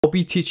I'll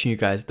be teaching you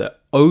guys the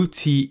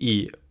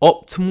OTE,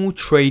 Optimal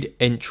Trade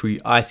Entry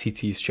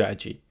ICT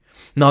strategy.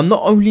 Now,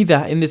 not only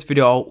that, in this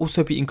video, I'll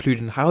also be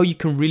including how you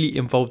can really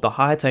involve the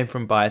higher time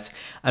frame bias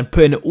and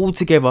putting it all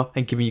together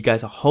and giving you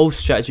guys a whole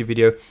strategy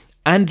video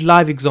and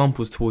live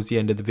examples towards the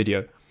end of the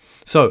video.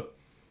 So,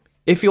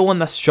 if you're one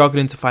that's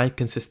struggling to find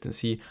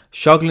consistency,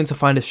 struggling to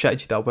find a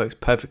strategy that works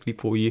perfectly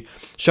for you,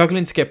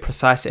 struggling to get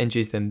precise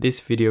entries, then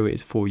this video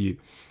is for you.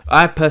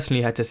 I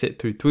personally had to sit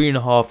through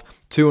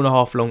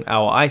 2.5 long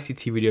hour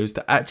ICT videos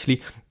to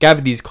actually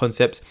gather these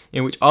concepts,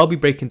 in which I'll be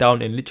breaking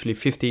down in literally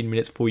 15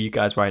 minutes for you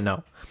guys right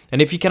now.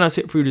 And if you cannot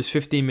sit through this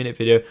 15-minute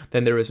video,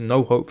 then there is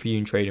no hope for you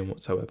in trading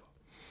whatsoever.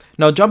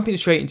 Now, jumping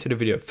straight into the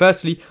video,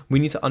 firstly, we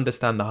need to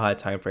understand the higher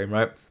time frame,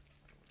 right?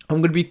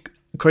 I'm going to be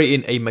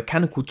creating a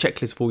mechanical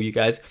checklist for you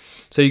guys,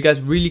 so you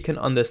guys really can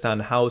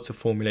understand how to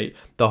formulate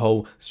the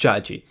whole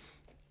strategy.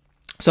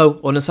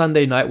 So on a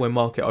Sunday night when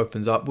market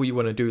opens up, what you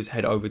want to do is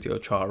head over to your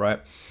chart, right?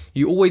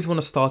 You always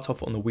want to start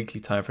off on the weekly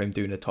time frame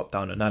doing a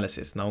top-down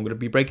analysis. Now I'm going to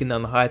be breaking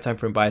down the higher time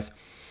frame bias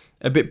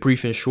a bit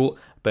brief and short,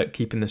 but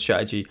keeping the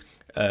strategy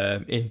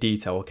in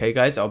detail. Okay,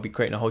 guys, I'll be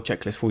creating a whole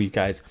checklist for you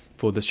guys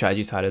for the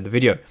strategy side of the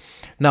video.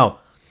 Now,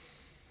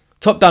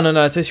 top-down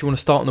analysis, you want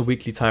to start on the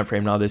weekly time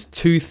frame. Now, there's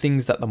two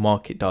things that the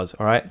market does.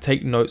 All right,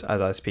 take notes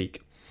as I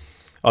speak.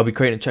 I'll be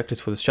creating a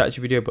checklist for the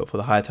strategy video, but for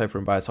the higher time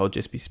frame bias, I'll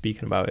just be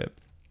speaking about it.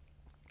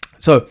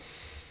 So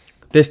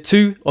there's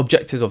two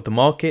objectives of the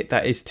market.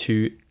 That is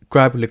to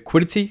grab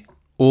liquidity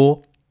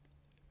or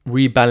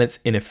rebalance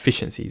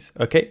inefficiencies.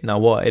 Okay, now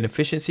what are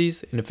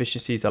inefficiencies?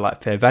 Inefficiencies are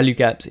like fair value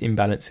gaps,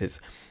 imbalances.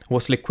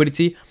 What's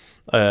liquidity?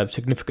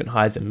 Significant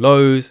highs and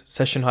lows,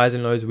 session highs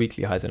and lows,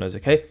 weekly highs and lows.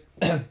 Okay.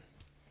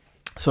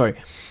 Sorry.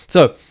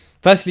 So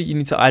firstly, you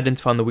need to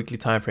identify on the weekly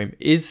time frame,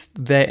 is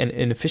there an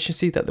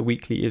inefficiency that the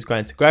weekly is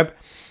going to grab,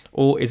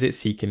 or is it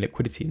seeking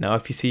liquidity? Now,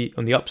 if you see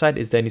on the upside,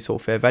 is there any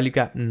sort of fair value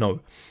gap? No.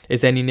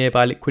 Is there any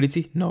nearby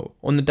liquidity? No.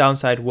 On the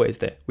downside, what is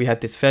there? We have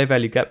this fair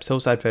value gap, sell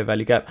side fair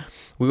value gap.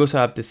 We also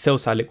have this sell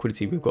side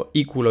liquidity. We've got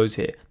equal lows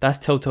here. That's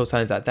telltale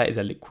signs that that is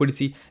a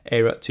liquidity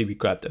area to be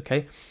grabbed.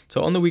 Okay.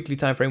 So on the weekly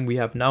time frame, we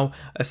have now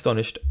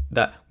astonished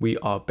that we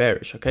are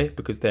bearish. Okay,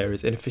 because there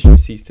is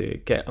inefficiencies to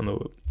get on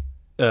the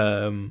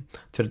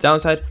to the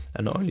downside,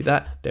 and not only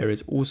that, there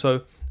is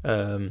also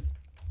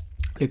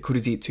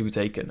liquidity to be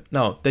taken.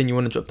 Now, then you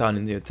want to drop down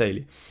into your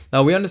daily.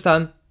 Now, we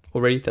understand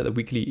already that the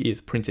weekly is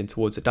printing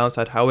towards the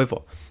downside. However,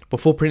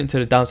 before printing to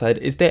the downside,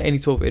 is there any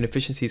sort of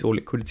inefficiencies or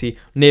liquidity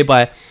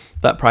nearby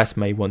that price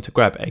may want to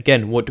grab?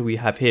 Again, what do we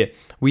have here?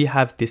 We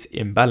have this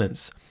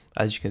imbalance,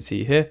 as you can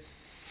see here.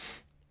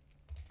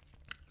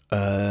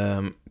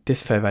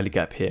 This fair value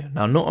gap here.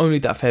 Now, not only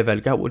that fair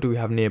value gap, what do we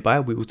have nearby?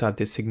 We also have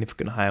this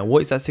significant high. And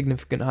what is that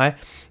significant high?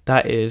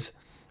 That is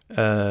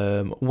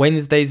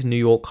Wednesday's New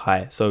York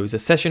high. So it's a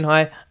session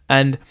high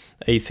and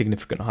a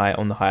significant high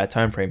on the higher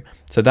time frame.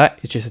 So that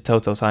is just a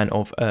telltale sign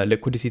of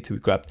liquidity to be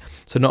grabbed.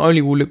 So not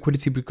only will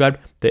liquidity be grabbed,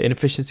 the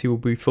inefficiency will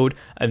be filled,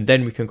 and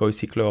then we can go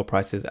seek lower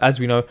prices. As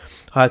we know,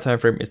 higher time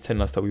frame is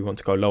telling us that we want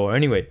to go lower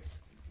anyway.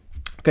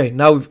 Okay,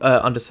 now we've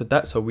understood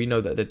that, so we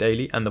know that the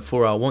daily and the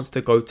 4 hour wants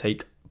to go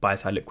take buy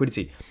side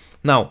liquidity.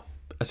 Now,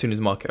 as soon as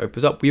market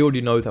opens up, we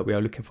already know that we are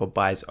looking for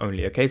buys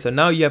only. Okay, so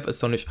now you have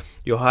astonished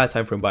your higher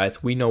time frame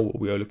bias. We know what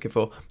we are looking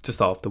for to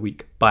start off the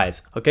week.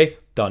 Buys. Okay,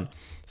 done.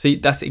 See,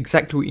 that's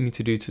exactly what you need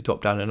to do to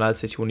top down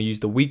analysis. You want to use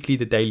the weekly,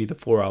 the daily, the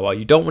 4 hour.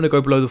 You don't want to go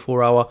below the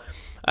 4 hour,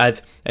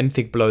 as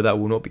anything below that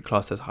will not be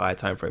classed as higher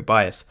time frame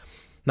bias.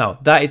 Now,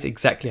 that is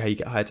exactly how you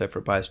get higher time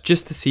frame bias,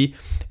 just to see,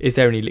 is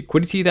there any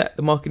liquidity that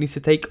the market needs to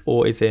take,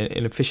 or is there an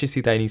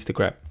inefficiency that it needs to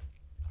grab?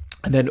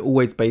 And then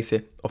always base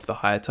it off the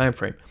higher time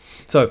frame.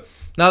 So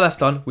now that's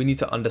done, we need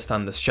to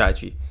understand the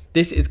strategy.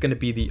 This is going to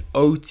be the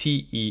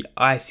OTE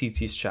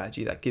ICT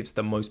strategy that gives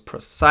the most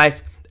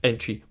precise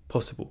entry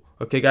possible.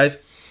 Okay, guys.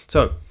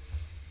 So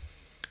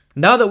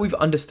now that we've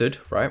understood,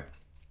 right,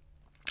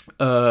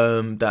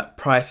 that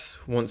price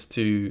wants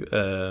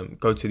to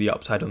go to the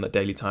upside on the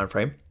daily time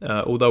frame,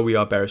 although we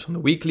are bearish on the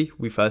weekly,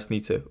 we first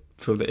need to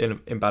fill the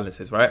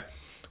imbalances, right?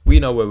 We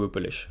know where we're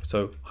bullish.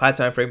 So higher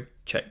time frame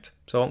checked.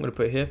 So I'm going to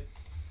put here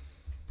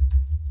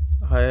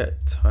higher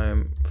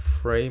time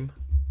frame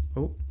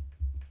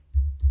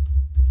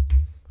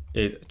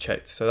is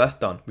checked. So that's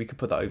done. We can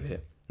put that over here.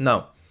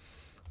 Now,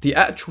 the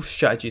actual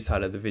strategy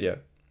side of the video.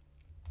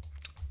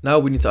 Now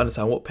we need to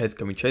understand what pairs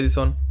can we trade this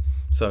on.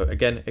 So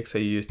again,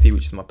 XAUUSD,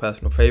 which is my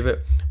personal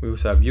favorite. We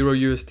also have Euro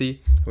USD.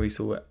 We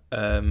saw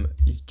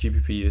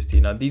GBP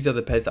USD. Now these are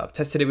the pairs that I've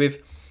tested it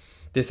with.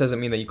 This doesn't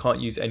mean that you can't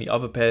use any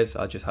other pairs.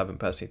 I just haven't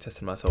personally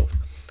tested myself.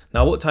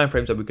 Now, what time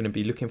frames are we going to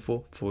be looking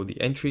for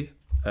the entry?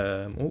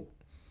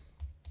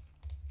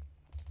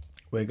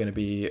 We're going to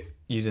be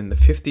using the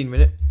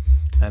 15-minute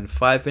and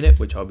 5-minute,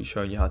 which I'll be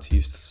showing you how to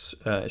use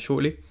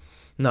shortly.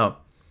 Now,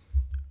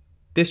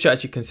 this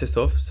strategy consists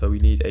of, so we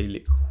need a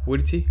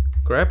liquidity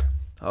grab.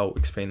 I'll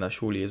explain that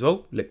shortly as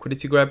well.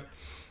 Liquidity grab.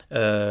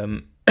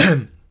 We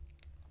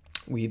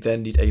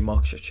then need a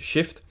market structure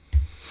shift.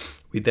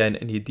 We then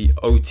need the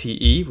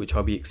OTE, which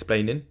I'll be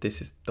explaining.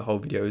 This is the whole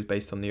video is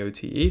based on the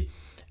OTE.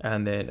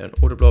 and then an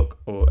order block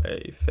or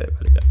a fair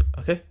value gap.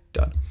 Okay,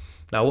 done.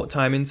 Now, what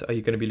timings are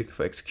you going to be looking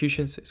for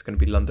executions? It's going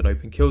to be London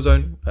Open Kill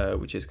Zone,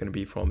 which is going to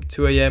be from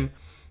 2 a.m.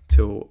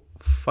 till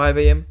 5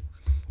 a.m.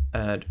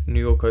 and New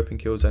York Open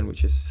Kill Zone,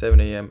 which is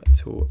 7 a.m.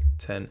 till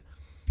 10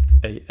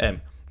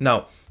 a.m.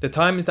 Now, the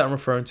timings that I'm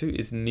referring to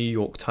is New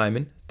York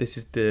timing. This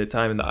is the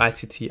timing that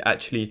ICT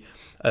actually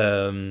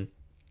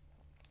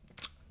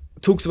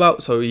talks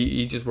about. So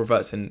he just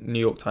reverts in New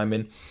York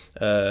timing.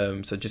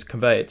 So just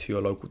convert it to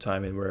your local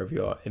timing wherever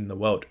you are in the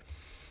world.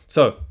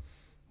 So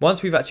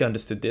once we've actually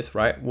understood this,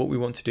 right, what we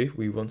want to do,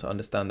 we want to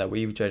understand that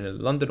we either trade in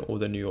London or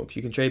the New York.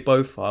 You can trade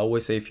both. I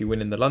always say if you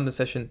win in the London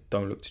session,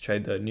 don't look to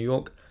trade the New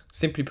York,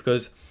 simply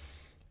because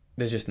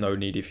there's just no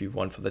need if you've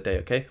won for the day,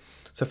 okay?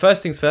 So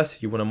first things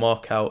first, you want to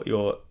mark out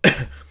your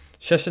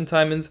session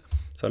timings.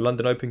 So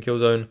London Open Kill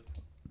Zone,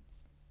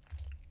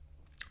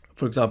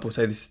 for example,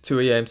 say this is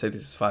 2 a.m., say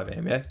this is 5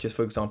 a.m., yeah? Just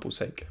for example's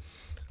sake,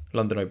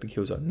 London Open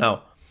Kill Zone.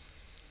 Now,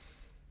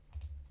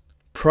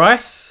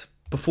 price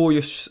before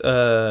your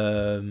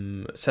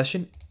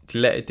session,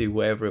 let it do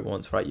whatever it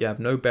wants, right? You have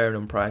no bearing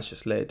on price,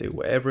 just let it do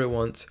whatever it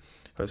wants.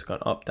 Whether it's gone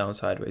up, down,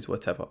 sideways,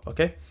 whatever,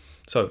 okay?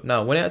 So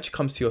now when it actually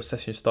comes to your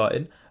session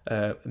starting,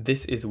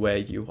 this is where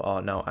you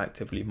are now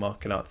actively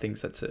marking out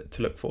things that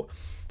to look for.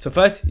 So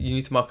first, you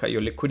need to mark out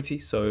your liquidity.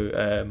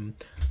 So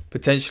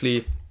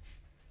potentially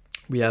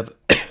we have,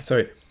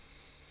 sorry,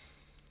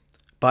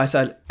 buy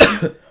side.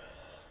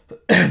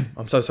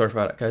 I'm so sorry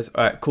for that, guys.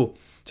 All right, cool.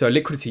 So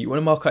liquidity, you want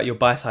to mark out your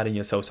buy side and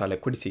your sell side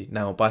liquidity.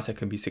 Now, buy side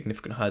can be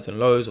significant highs and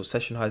lows or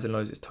session highs and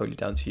lows. It's totally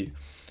down to you.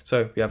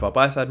 So we have our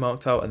buy side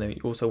marked out, and then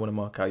you also want to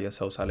mark out your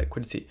sell side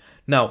liquidity.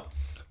 Now,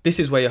 this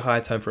is where your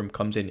higher time frame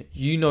comes in.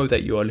 You know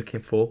that you are looking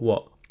for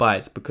what?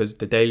 Buys, because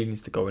the daily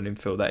needs to go in and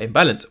fill that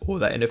imbalance or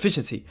that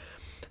inefficiency.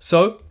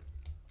 So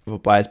for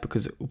buys,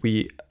 because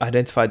we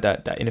identified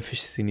that that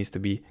inefficiency needs to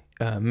be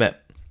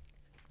met.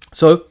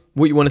 So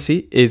what you want to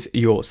see is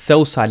your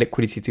sell side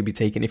liquidity to be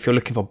taken if you're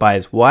looking for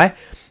buyers. Why?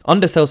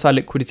 Under sell side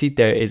liquidity,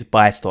 there is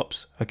buy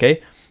stops.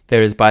 Okay,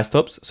 there is buy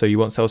stops. So you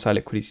want sell side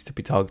liquidity to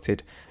be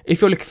targeted.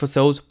 If you're looking for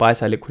sells, buy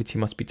side liquidity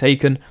must be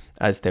taken,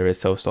 as there is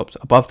sell stops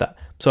above that.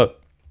 So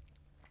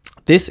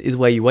this is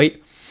where you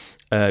wait.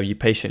 You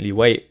patiently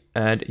wait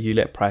and you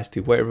let price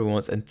do whatever it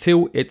wants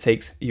until it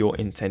takes your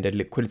intended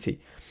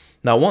liquidity.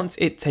 Now, once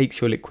it takes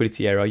your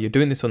liquidity area, you're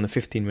doing this on the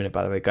 15-minute,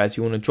 by the way, guys.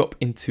 You want to drop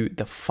into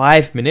the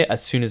 5-minute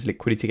as soon as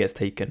liquidity gets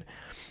taken.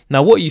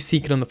 Now, what are you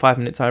seeking on the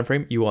 5-minute time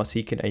frame? You are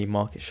seeking a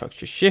market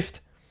structure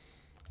shift,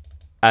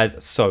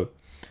 as so.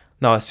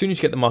 Now, as soon as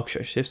you get the market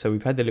structure shift, so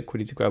we've had the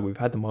liquidity grab, we've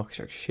had the market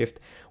structure shift,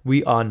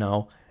 we are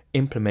now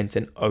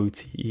implementing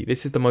OTE.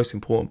 This is the most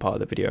important part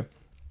of the video.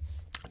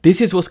 This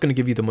is what's going to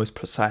give you the most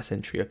precise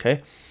entry,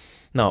 okay?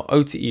 Now,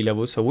 OTE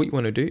levels. So what you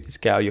want to do is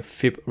get out your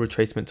fib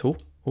retracement tool.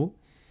 Ooh.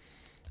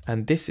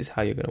 And this is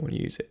how you're going to want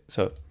to use it.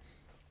 So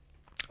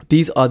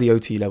these are the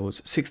OTE levels,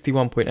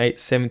 61.8,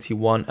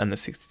 71, and the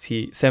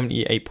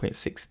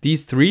 78.6.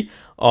 These three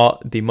are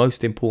the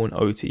most important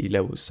OTE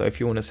levels. So if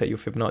you want to set your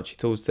Fibonacci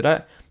tools to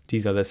that,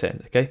 these are the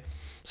settings, okay?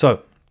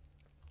 So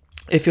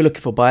if you're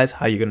looking for buyers,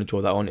 how you're going to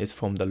draw that on is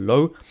from the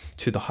low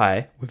to the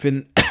high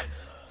within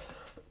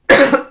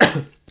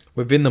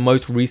within the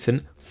most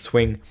recent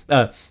swing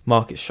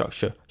market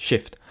structure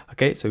shift.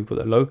 Okay, so we've got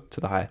the low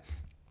to the high.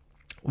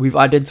 We've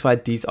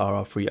identified these are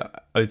our three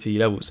OTE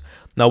levels.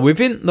 Now,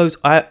 within those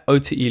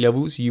OTE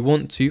levels, you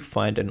want to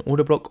find an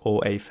order block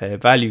or a fair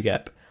value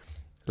gap,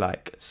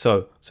 like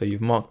so. So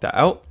you've marked that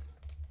out.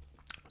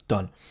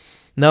 Done.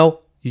 Now,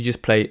 you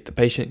just play the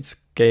patience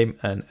game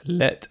and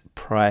let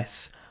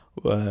price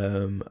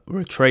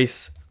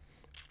retrace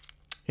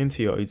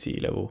into your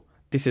OTE level.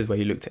 This is where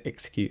you look to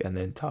execute and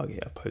then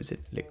target opposing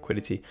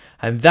liquidity.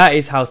 And that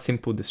is how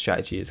simple the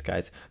strategy is,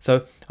 guys.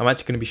 So I'm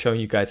actually going to be showing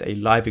you guys a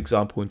live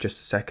example in just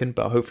a second,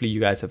 but hopefully you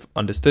guys have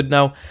understood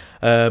now.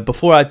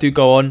 Before I do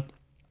go on,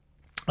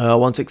 I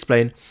want to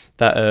explain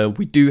that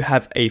we do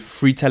have a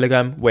free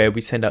Telegram where we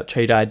send out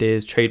trade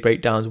ideas, trade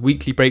breakdowns,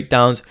 weekly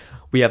breakdowns.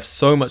 We have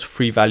so much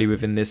free value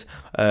within this,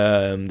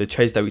 the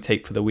trades that we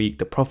take for the week,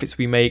 the profits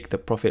we make, the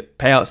profit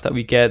payouts that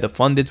we get, the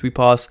fundeds we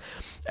pass.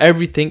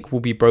 Everything will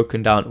be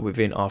broken down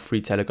within our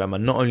free Telegram.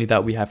 And not only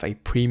that, we have a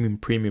premium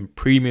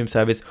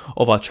service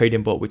of our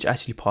trading bot, which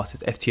actually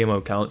passes FTMO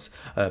accounts,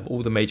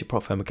 all the major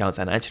prop firm accounts,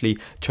 and actually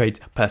trades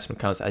personal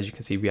accounts. As you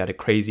can see, we had a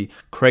crazy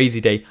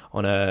day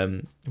on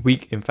a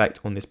week, in fact,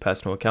 on this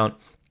personal account.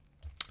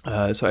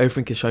 So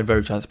everything is shown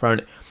very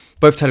transparent.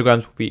 Both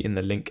Telegrams will be in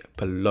the link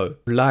below.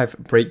 Live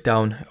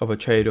breakdown of a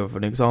trade of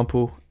an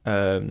example,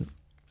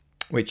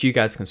 which you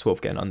guys can sort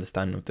of get an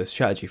understanding of the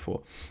strategy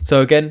for.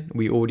 So again,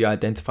 we already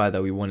identified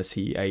that we want to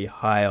see a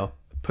higher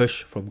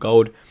push from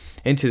gold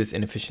into this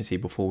inefficiency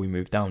before we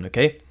move down,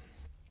 okay?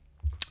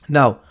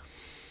 Now,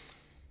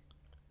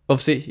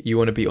 obviously, you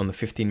want to be on the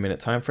 15-minute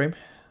time frame.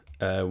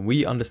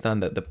 We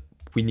understand that the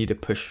we need a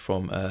push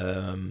from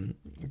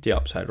the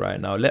upside right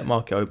now. Let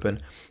market open.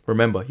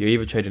 Remember, you're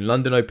either trading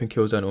London open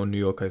kill zone or New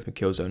York open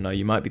kill zone. Now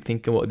you might be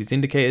thinking, what are these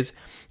indicators?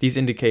 These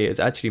indicators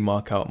actually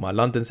mark out my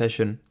London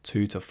session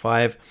 2 to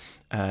 5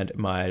 and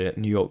my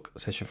New York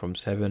session from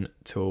 7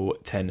 till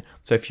 10.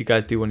 So if you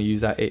guys do want to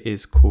use that, it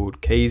is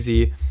called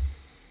KZ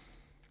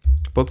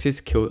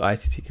boxes,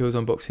 ICT kill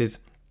zone boxes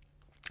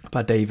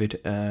by David,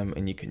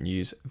 and you can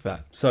use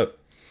that. So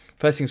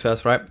first things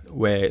first, right?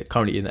 We're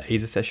currently in the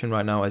Asia session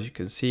right now, as you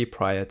can see,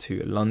 prior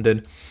to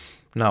London.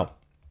 Now,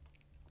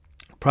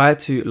 prior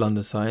to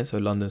London starting, so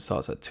London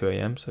starts at 2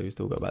 AM, so you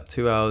still got about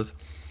 2 hours.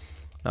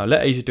 Now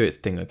let Asia do its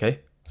thing, okay?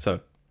 So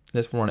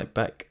let's run it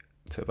back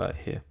to about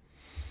here.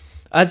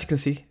 As you can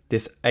see,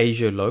 this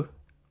Asia low,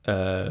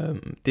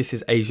 this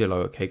is Asia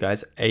low, okay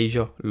guys,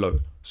 Asia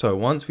low. So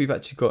once we've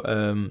actually got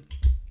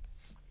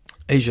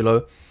Asia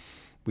low,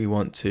 we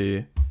want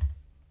to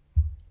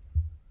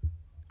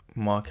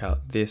mark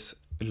out this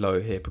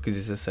low here because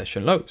it's a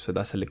session low, so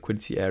that's a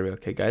liquidity area,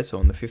 okay guys? So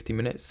on the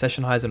 50-minute,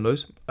 session highs and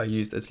lows are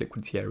used as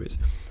liquidity areas.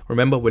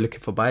 Remember, we're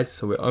looking for buys,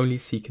 so we're only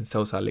seeking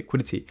sell side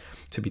liquidity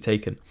to be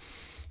taken.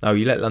 Now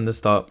you let London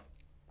start.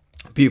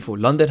 Beautiful.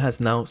 London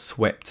has now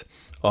swept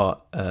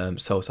our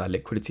sell side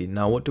liquidity.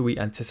 Now what do we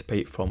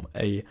anticipate from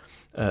a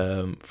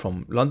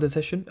from London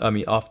session? I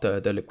mean, after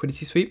the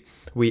liquidity sweep,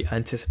 we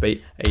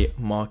anticipate a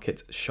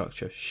market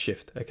structure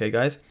shift, okay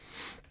guys?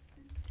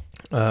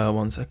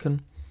 1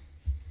 second.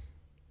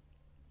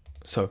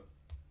 So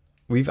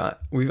we've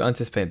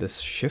anticipated this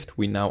shift.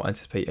 We now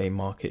anticipate a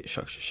market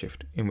structure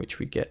shift in which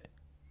we get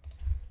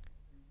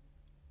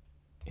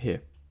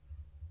here.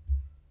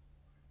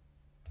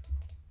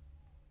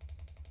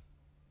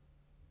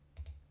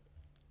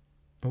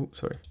 Oh,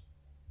 sorry.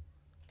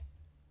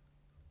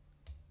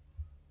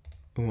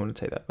 We want to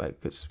take that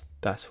back because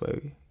that's where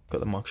we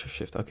got the market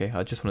shift. Okay,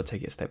 I just want to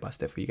take it step by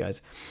step for you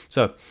guys.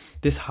 So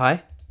this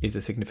high is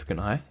a significant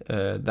high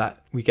that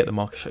we get the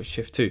market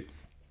shift to.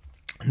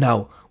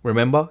 Now,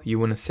 remember, you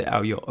want to set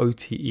out your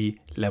OTE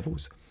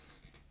levels.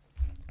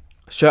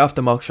 Straight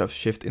after market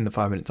shift in the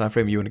 5-minute time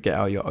frame, you want to get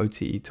out your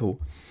OTE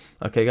tool.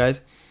 Okay, guys.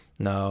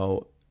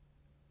 Now,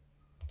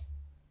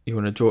 you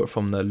want to draw it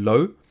from the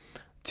low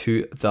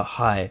to the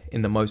high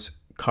in the most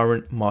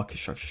current market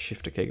structure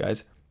shift. Okay,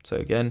 guys. So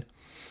again,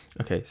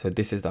 okay, so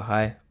this is the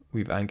high.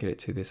 We've anchored it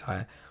to this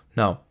high.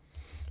 Now,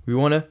 we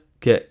want to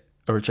get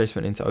a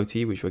retracement into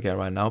OT, which we're getting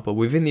right now, but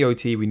within the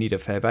OT we need a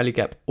fair value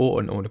gap or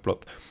an order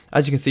block.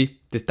 As you can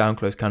see, this down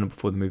close candle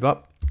before the move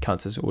up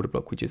counts as an order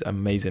block, which is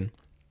amazing.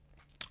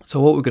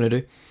 So what we're going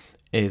to do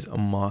is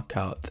mark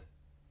out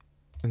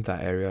in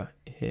that area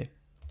here,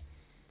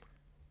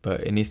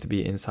 but it needs to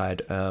be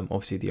inside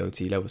obviously the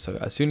OT level. So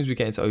as soon as we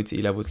get into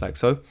OT levels like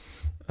so,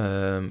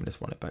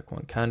 let's run it back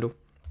 1 candle.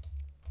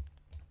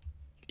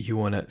 You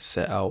want to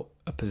set out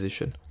a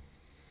position,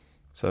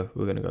 so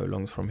we're going to go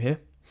longs from here.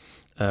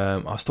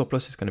 Our stop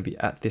loss is going to be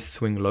at this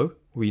swing low.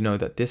 We know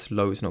that this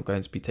low is not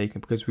going to be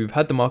taken because we've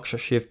had the market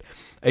shift.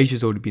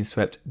 Asia's already been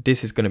swept.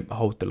 This is going to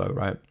hold the low,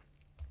 right?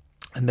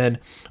 And then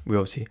we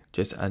obviously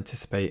just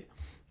anticipate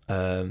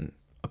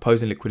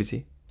opposing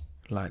liquidity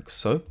like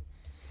so,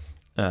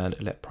 and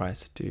let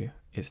price do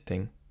its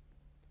thing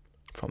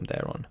from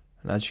there on.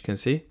 And as you can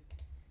see,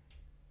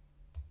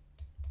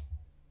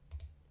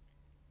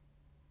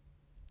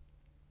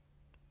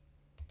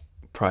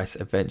 price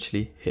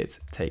eventually hits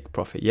take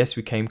profit. Yes,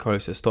 we came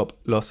close to stop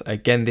loss.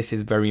 Again, this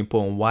is very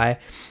important. Why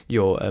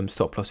your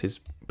stop losses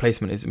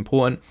placement is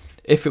important.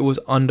 If it was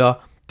under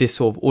this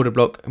sort of order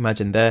block,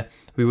 imagine there,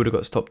 we would have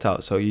got stopped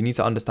out. So you need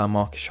to understand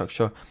market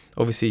structure.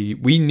 Obviously,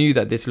 we knew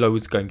that this low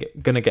was going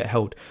to get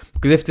held,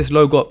 because if this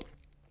low got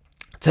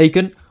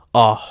taken,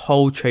 our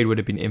whole trade would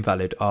have been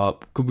invalid.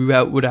 We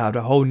would have had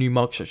a whole new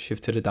market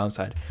shift to the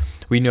downside.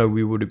 We know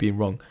we would have been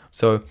wrong.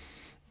 So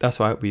that's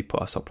why we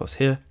put our stop loss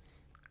here.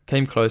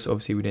 Came close,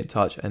 obviously we didn't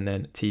touch, and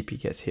then TP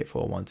gets hit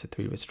for a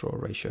 1-to-3 withdrawal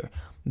ratio.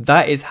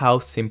 That is how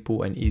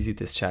simple and easy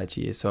this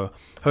strategy is. So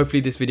hopefully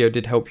this video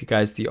did help you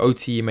guys. The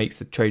OTE makes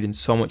the trading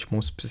so much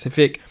more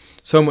specific,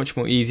 so much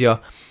more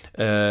easier.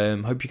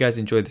 Hope you guys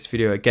enjoyed this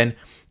video. Again,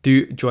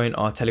 do join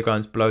our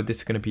Telegrams below. This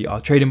is going to be our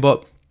trading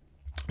bot,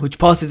 which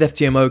passes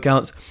FTMO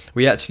accounts.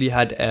 We actually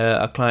had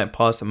a client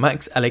pass a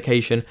max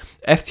allocation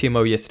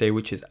FTMO yesterday,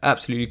 which is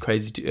absolutely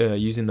crazy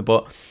using the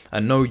bot.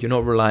 And no, you're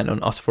not relying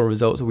on us for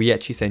results. We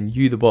actually send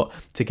you the bot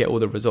to get all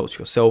the results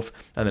yourself.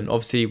 And then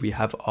obviously we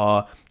have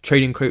our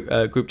trading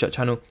group chat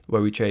channel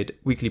where we trade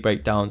weekly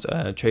breakdowns,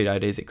 trade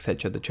ideas,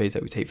 etc. The trades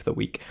that we take for the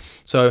week.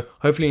 So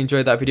hopefully you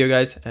enjoyed that video,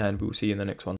 guys, and we will see you in the next one.